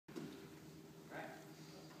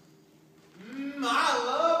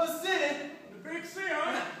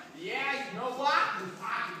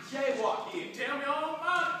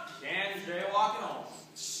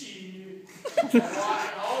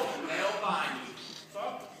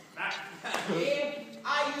If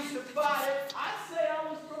I used to fight it, I'd say I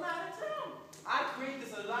was from out of town. I'd create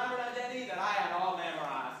this elaborate identity that I had all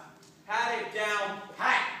memorized. Had it down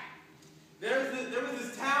pat. There was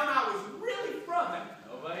this town I was really from that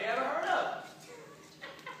nobody ever heard of.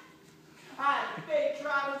 I had a fake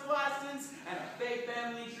driver's license and a fake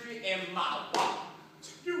family tree in my wallet.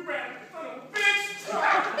 You ran in front of a bitch!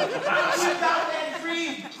 Without that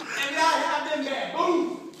tree and not have them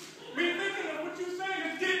bamboos. Me thinking of what you saying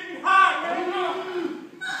is getting me high, man.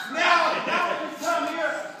 Now you come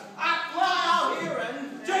here, I fly out here and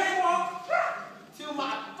Jaywalk to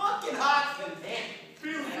my fucking heart's content.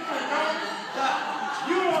 feels good, huh?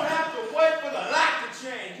 You don't have to wait for the light to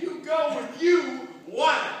change. You go when you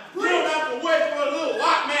want it. You don't have to wait for a little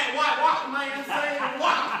white man saying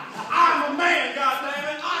what? I'm a man,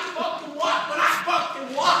 goddammit. I fucking walk when I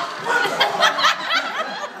fucking walk. I'm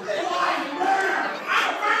a man.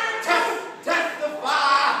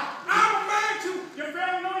 Testify. I'm a man too. Your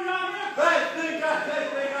family know you out here? They think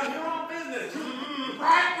I'm here on business.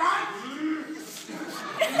 Right.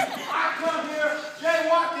 I come here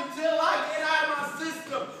jaywalking till I get out of my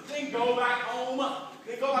system. Then go back home.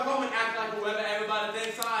 And act like whoever everybody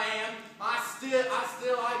thinks I am. Until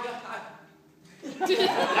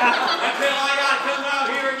I